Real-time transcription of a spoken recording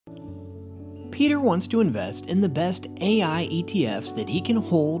Peter wants to invest in the best AI ETFs that he can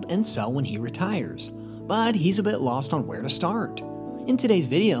hold and sell when he retires, but he's a bit lost on where to start. In today's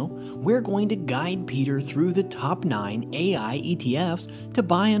video, we're going to guide Peter through the top 9 AI ETFs to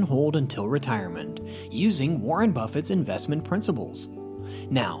buy and hold until retirement, using Warren Buffett's investment principles.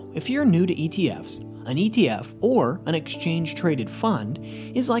 Now, if you're new to ETFs, an ETF, or an exchange-traded fund,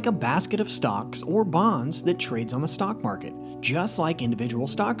 is like a basket of stocks or bonds that trades on the stock market, just like individual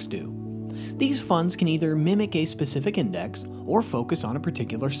stocks do. These funds can either mimic a specific index or focus on a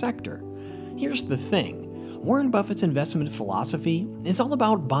particular sector. Here's the thing. Warren Buffett's investment philosophy is all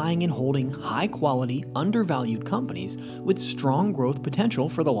about buying and holding high-quality, undervalued companies with strong growth potential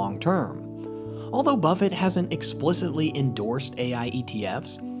for the long term. Although Buffett hasn't explicitly endorsed AI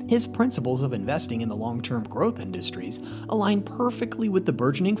ETFs, his principles of investing in the long-term growth industries align perfectly with the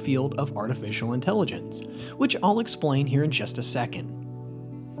burgeoning field of artificial intelligence, which I'll explain here in just a second.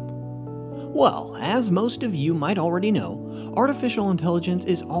 Well, as most of you might already know, artificial intelligence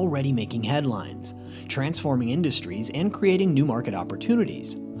is already making headlines, transforming industries and creating new market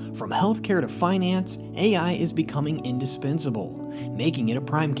opportunities. From healthcare to finance, AI is becoming indispensable, making it a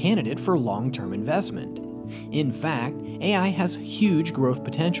prime candidate for long-term investment. In fact, AI has huge growth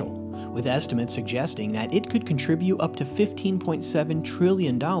potential, with estimates suggesting that it could contribute up to $15.7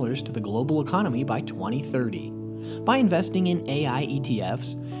 trillion to the global economy by 2030. By investing in AI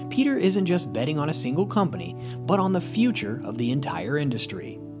ETFs, Peter isn't just betting on a single company, but on the future of the entire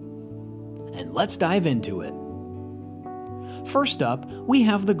industry. And let's dive into it. First up, we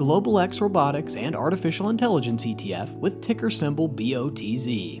have the Global X Robotics and Artificial Intelligence ETF with ticker symbol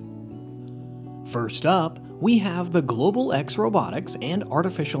BOTZ. First up, we have the Global X Robotics and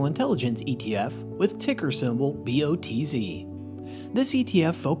Artificial Intelligence ETF with ticker symbol BOTZ. This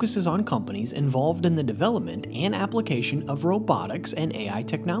ETF focuses on companies involved in the development and application of robotics and AI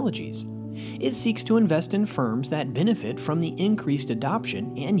technologies. It seeks to invest in firms that benefit from the increased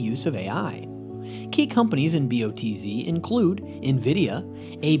adoption and use of AI. Key companies in BOTZ include NVIDIA,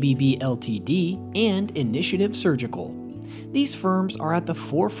 ABB Ltd, and Initiative Surgical. These firms are at the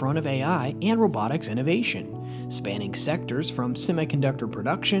forefront of AI and robotics innovation, spanning sectors from semiconductor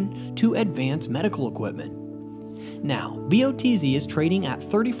production to advanced medical equipment. Now, BOTZ is trading at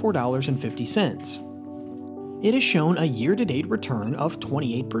 $34.50. It has shown a year-to-date return of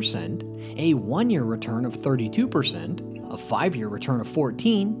 28%, a 1-year return of 32%, a 5-year return of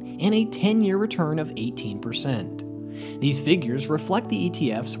 14%, and a 10-year return of 18%. These figures reflect the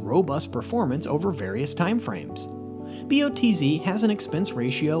ETF's robust performance over various timeframes. BOTZ has an expense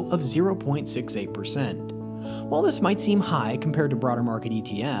ratio of 0.68%. While this might seem high compared to broader market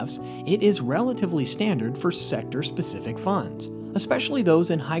ETFs, it is relatively standard for sector-specific funds, especially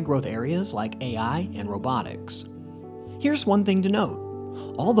those in high-growth areas like AI and robotics. Here's one thing to note.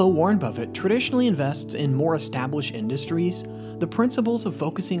 Although Warren Buffett traditionally invests in more established industries, the principles of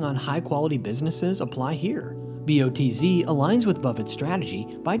focusing on high-quality businesses apply here. BOTZ aligns with Buffett's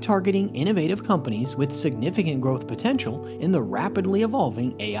strategy by targeting innovative companies with significant growth potential in the rapidly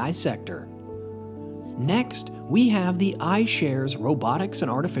evolving AI sector. Next, we have the iShares Robotics and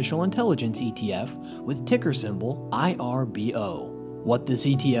Artificial Intelligence ETF with ticker symbol IRBO. What this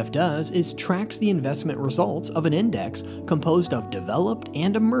ETF does is tracks the investment results of an index composed of developed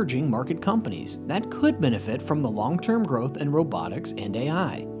and emerging market companies that could benefit from the long-term growth in robotics and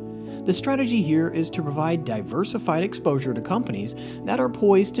AI. The strategy here is to provide diversified exposure to companies that are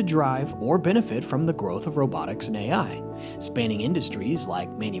poised to drive or benefit from the growth of robotics and AI, spanning industries like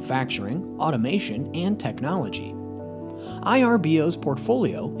manufacturing, automation, and technology. IRBO's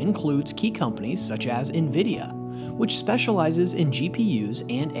portfolio includes key companies such as NVIDIA, which specializes in GPUs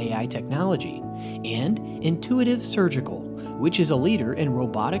and AI technology, and Intuitive Surgical, which is a leader in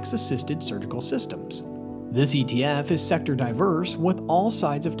robotics-assisted surgical systems. This ETF is sector diverse with all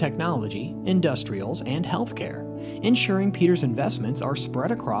sides of technology, industrials, and healthcare, ensuring Peter's investments are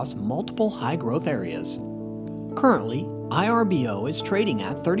spread across multiple high-growth areas. Currently, IRBO is trading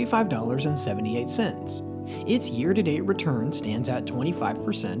at $35.78. Its year-to-date return stands at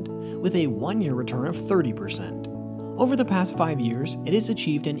 25%, with a 1-year return of 30%. Over the past 5 years, it has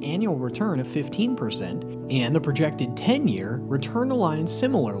achieved an annual return of 15%, and the projected 10-year return aligns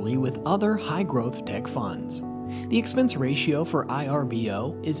similarly with other high-growth tech funds. The expense ratio for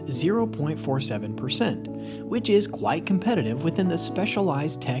IRBO is 0.47%, which is quite competitive within the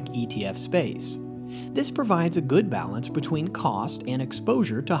specialized tech ETF space. This provides a good balance between cost and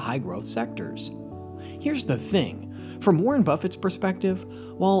exposure to high-growth sectors. Here's the thing. From Warren Buffett's perspective,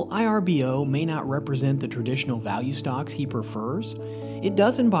 while IRBO may not represent the traditional value stocks he prefers, it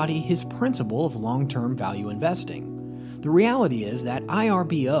does embody his principle of long-term value investing. The reality is that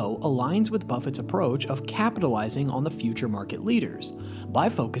IRBO aligns with Buffett's approach of capitalizing on the future market leaders by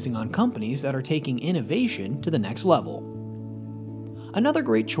focusing on companies that are taking innovation to the next level. Another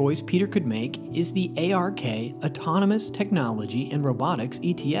great choice Peter could make is the ARK Autonomous Technology and Robotics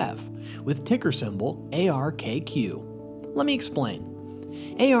ETF with ticker symbol ARKQ. Let me explain.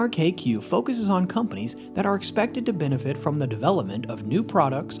 ARKQ focuses on companies that are expected to benefit from the development of new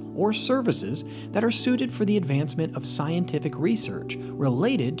products or services that are suited for the advancement of scientific research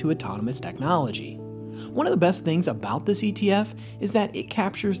related to autonomous technology. One of the best things about this ETF is that it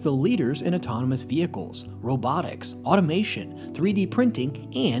captures the leaders in autonomous vehicles, robotics, automation, 3D printing,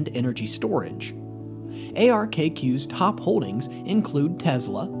 and energy storage. ARKQ's top holdings include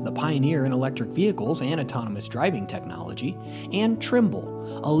Tesla, the pioneer in electric vehicles and autonomous driving technology, and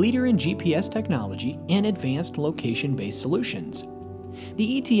Trimble, a leader in GPS technology and advanced location-based solutions.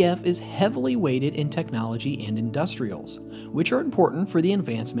 The ETF is heavily weighted in technology and industrials, which are important for the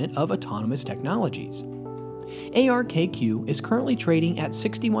advancement of autonomous technologies. ARKQ is currently trading at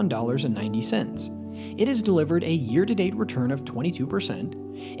 $61.90. It has delivered a year-to-date return of 22%,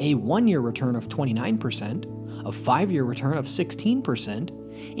 a 1-year return of 29%, a 5-year return of 16%,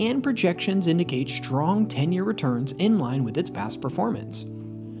 and projections indicate strong 10-year returns in line with its past performance.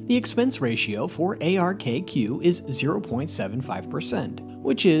 The expense ratio for ARKQ is 0.75%,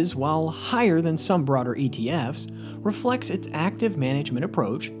 which is, while higher than some broader ETFs, reflects its active management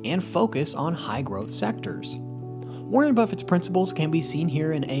approach and focus on high-growth sectors. Warren Buffett's principles can be seen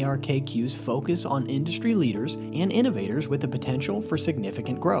here in ARKQ's focus on industry leaders and innovators with the potential for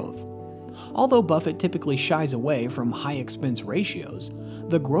significant growth. Although Buffett typically shies away from high expense ratios,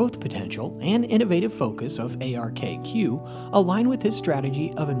 the growth potential and innovative focus of ARKQ align with his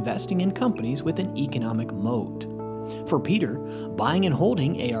strategy of investing in companies with an economic moat. For Peter, buying and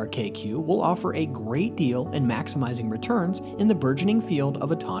holding ARKQ will offer a great deal in maximizing returns in the burgeoning field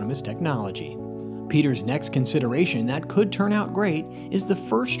of autonomous technology. Peter's next consideration that could turn out great is the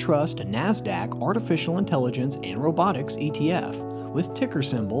First Trust NASDAQ Artificial Intelligence and Robotics ETF with ticker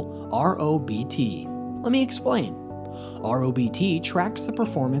symbol ROBT. Let me explain. ROBT tracks the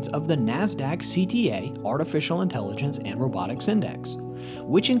performance of the NASDAQ CTA Artificial Intelligence and Robotics Index,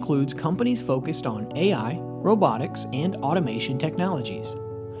 which includes companies focused on AI, robotics, and automation technologies.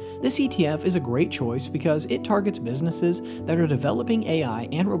 This ETF is a great choice because it targets businesses that are developing AI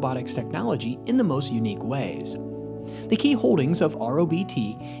and robotics technology in the most unique ways. The key holdings of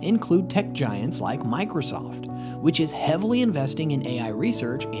ROBT include tech giants like Microsoft, which is heavily investing in AI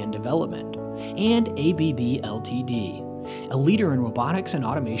research and development, and ABB Ltd, a leader in robotics and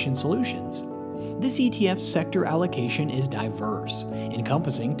automation solutions. This ETF's sector allocation is diverse,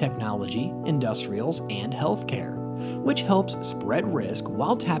 encompassing technology, industrials, and healthcare, which helps spread risk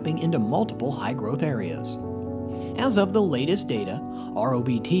while tapping into multiple high-growth areas. As of the latest data,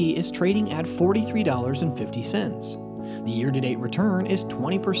 ROBT is trading at $43.50. The year-to-date return is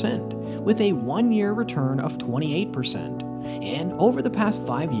 20%, with a 1-year return of 28%, and over the past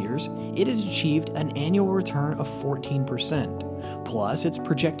 5 years, it has achieved an annual return of 14%. Plus, its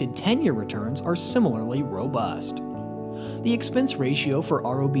projected 10-year returns are similarly robust. The expense ratio for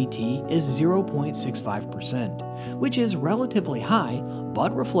ROBT is 0.65%, which is relatively high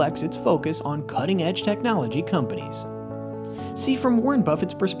but reflects its focus on cutting-edge technology companies. See, from Warren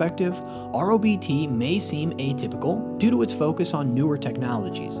Buffett's perspective, ROBT may seem atypical due to its focus on newer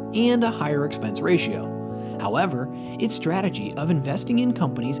technologies and a higher expense ratio. However, its strategy of investing in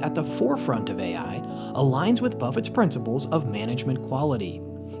companies at the forefront of AI aligns with Buffett's principles of management quality.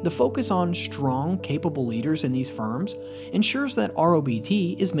 The focus on strong, capable leaders in these firms ensures that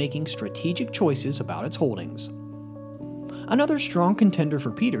ROBT is making strategic choices about its holdings. Another strong contender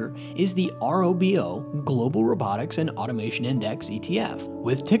for Peter is the ROBO Global Robotics and Automation Index ETF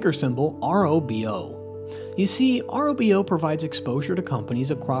with ticker symbol ROBO. You see, ROBO provides exposure to companies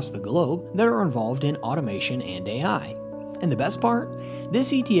across the globe that are involved in automation and AI. And the best part?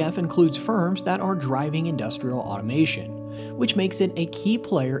 This ETF includes firms that are driving industrial automation, which makes it a key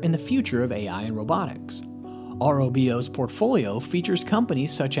player in the future of AI and robotics. ROBO's portfolio features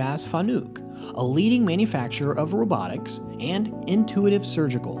companies such as Fanuc, a leading manufacturer of robotics, and Intuitive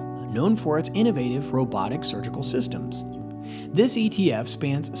Surgical, known for its innovative robotic surgical systems. This ETF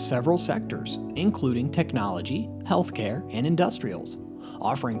spans several sectors, including technology, healthcare, and industrials,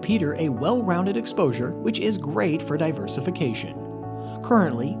 offering Peter a well-rounded exposure which is great for diversification.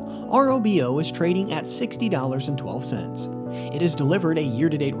 Currently, ROBO is trading at $60.12. It has delivered a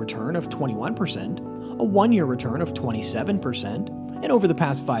year-to-date return of 21%, a 1-year return of 27%, and over the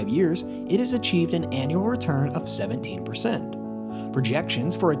past 5 years, it has achieved an annual return of 17%.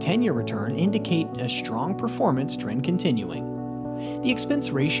 Projections for a 10-year return indicate a strong performance trend continuing. The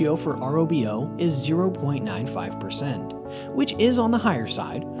expense ratio for ROBO is 0.95%, which is on the higher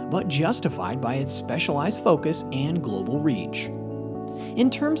side, but justified by its specialized focus and global reach.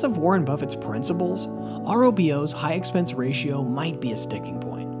 In terms of Warren Buffett's principles, ROBO's high expense ratio might be a sticking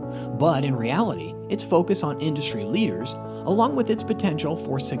point, but in reality, its focus on industry leaders, along with its potential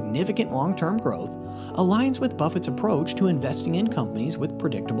for significant long-term growth, aligns with Buffett's approach to investing in companies with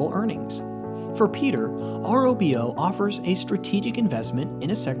predictable earnings. For Peter, ROBO offers a strategic investment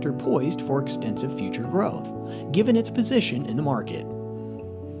in a sector poised for extensive future growth, given its position in the market.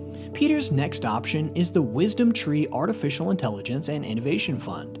 Peter's next option is the Wisdom Tree Artificial Intelligence and Innovation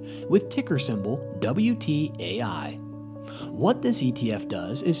Fund, with ticker symbol WTAI. What this ETF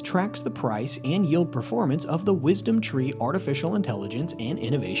does is tracks the price and yield performance of the Wisdom Tree Artificial Intelligence and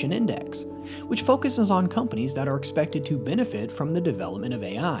Innovation Index, which focuses on companies that are expected to benefit from the development of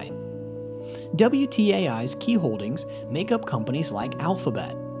AI. WTAI's key holdings make up companies like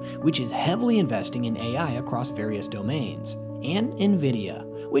Alphabet, which is heavily investing in AI across various domains, and NVIDIA,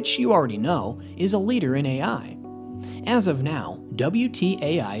 which you already know is a leader in AI. As of now,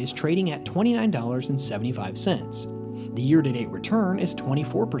 WTAI is trading at $29.75. The year-to-date return is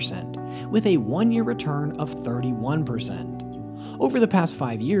 24%, with a one-year return of 31%. Over the past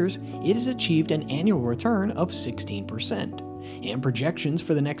 5 years, it has achieved an annual return of 16%. And projections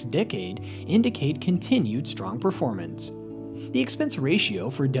for the next decade indicate continued strong performance. The expense ratio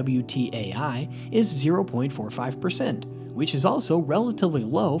for WTAI is 0.45%, which is also relatively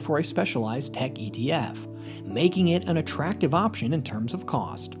low for a specialized tech ETF, making it an attractive option in terms of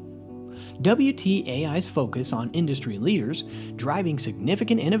cost. WTAI's focus on industry leaders driving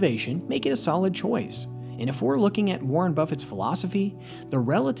significant innovation make it a solid choice. And if we're looking at Warren Buffett's philosophy, the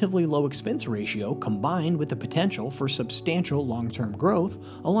relatively low expense ratio combined with the potential for substantial long-term growth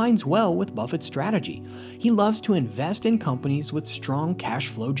aligns well with Buffett's strategy. He loves to invest in companies with strong cash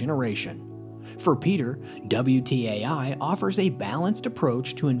flow generation. For Peter, WTAI offers a balanced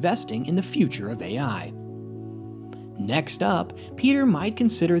approach to investing in the future of AI. Next up, Peter might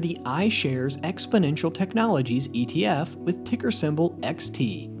consider the iShares Exponential Technologies ETF with ticker symbol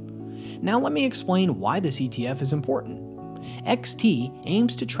XT. Now let me explain why this ETF is important. XT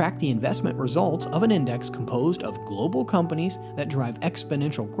aims to track the investment results of an index composed of global companies that drive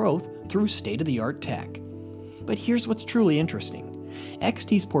exponential growth through state-of-the-art tech. But here's what's truly interesting.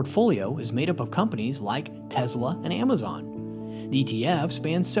 XT's portfolio is made up of companies like Tesla and Amazon. The ETF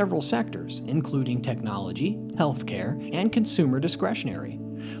spans several sectors, including technology, healthcare, and consumer discretionary,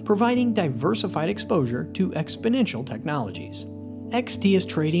 providing diversified exposure to exponential technologies. XT is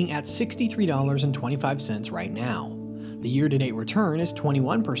trading at $63.25 right now. The year-to-date return is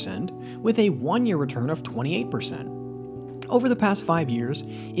 21%, with a one-year return of 28%. Over the past 5 years,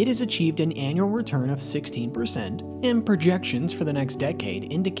 it has achieved an annual return of 16%, and projections for the next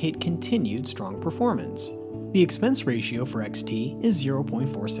decade indicate continued strong performance. The expense ratio for XT is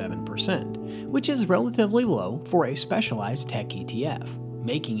 0.47%, which is relatively low for a specialized tech ETF,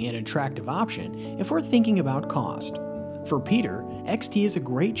 making it an attractive option if we're thinking about cost. For Peter, XT is a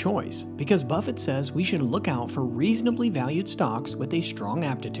great choice because Buffett says we should look out for reasonably valued stocks with a strong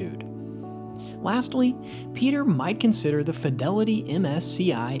aptitude. Lastly, Peter might consider the Fidelity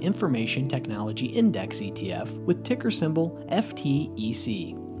MSCI Information Technology Index ETF with ticker symbol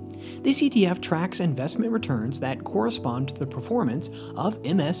FTEC. This ETF tracks investment returns that correspond to the performance of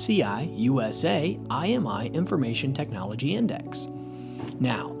MSCI USA IMI Information Technology Index.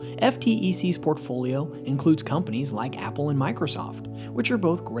 Now, FTEC's portfolio includes companies like Apple and Microsoft, which are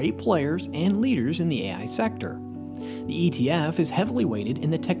both great players and leaders in the AI sector. The ETF is heavily weighted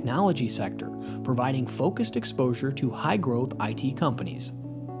in the technology sector, providing focused exposure to high-growth IT companies.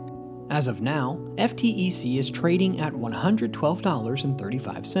 As of now, FTEC is trading at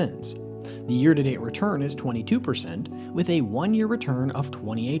 $112.35. The year-to-date return is 22%, with a one-year return of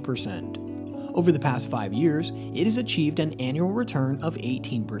 28%. Over the past 5 years, it has achieved an annual return of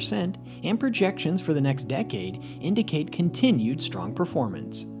 18%, and projections for the next decade indicate continued strong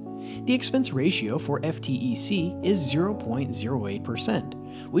performance. The expense ratio for FTEC is 0.08%,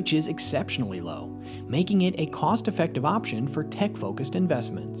 which is exceptionally low, making it a cost-effective option for tech-focused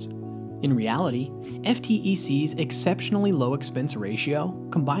investments. In reality, FTEC's exceptionally low expense ratio,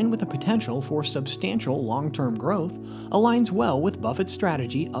 combined with the potential for substantial long-term growth, aligns well with Buffett's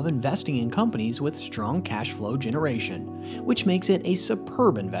strategy of investing in companies with strong cash flow generation, which makes it a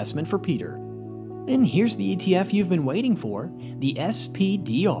superb investment for Peter. And here's the ETF you've been waiting for, the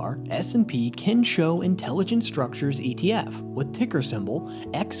SPDR S&P Kensho Intelligent Structures ETF with ticker symbol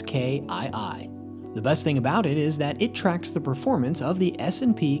XKII. The best thing about it is that it tracks the performance of the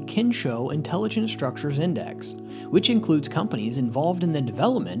S&P Kensho Intelligent Structures Index, which includes companies involved in the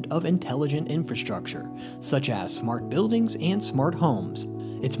development of intelligent infrastructure, such as smart buildings and smart homes.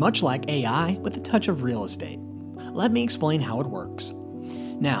 It's much like AI with a touch of real estate. Let me explain how it works.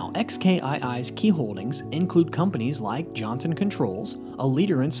 Now, XKII's key holdings include companies like Johnson Controls, a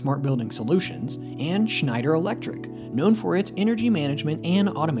leader in smart building solutions, and Schneider Electric, known for its energy management and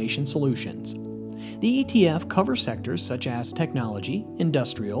automation solutions. The ETF covers sectors such as technology,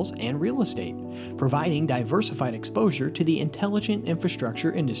 industrials, and real estate, providing diversified exposure to the intelligent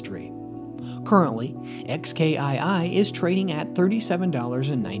infrastructure industry. Currently, XKII is trading at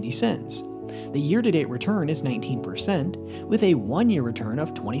 $37.90. The year-to-date return is 19%, with a one-year return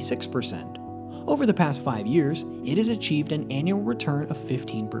of 26%. Over the past 5 years, it has achieved an annual return of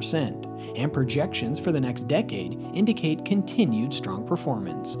 15%, and projections for the next decade indicate continued strong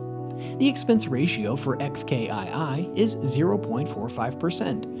performance. The expense ratio for XKII is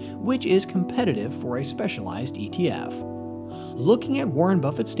 0.45%, which is competitive for a specialized ETF. Looking at Warren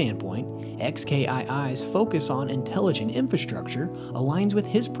Buffett's standpoint, XKII's focus on intelligent infrastructure aligns with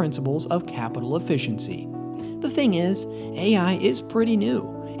his principles of capital efficiency. The thing is, AI is pretty new,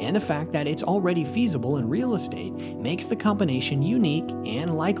 and the fact that it's already feasible in real estate makes the combination unique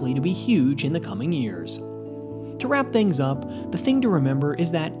and likely to be huge in the coming years. To wrap things up, the thing to remember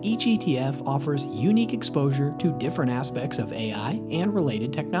is that each ETF offers unique exposure to different aspects of AI and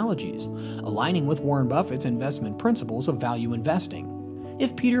related technologies, aligning with Warren Buffett's investment principles of value investing.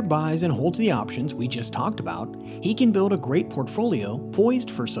 If Peter buys and holds the options we just talked about, he can build a great portfolio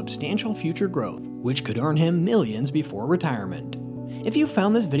poised for substantial future growth, which could earn him millions before retirement. If you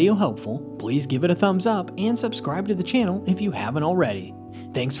found this video helpful, please give it a thumbs up and subscribe to the channel if you haven't already.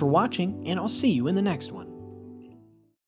 Thanks for watching, and I'll see you in the next one.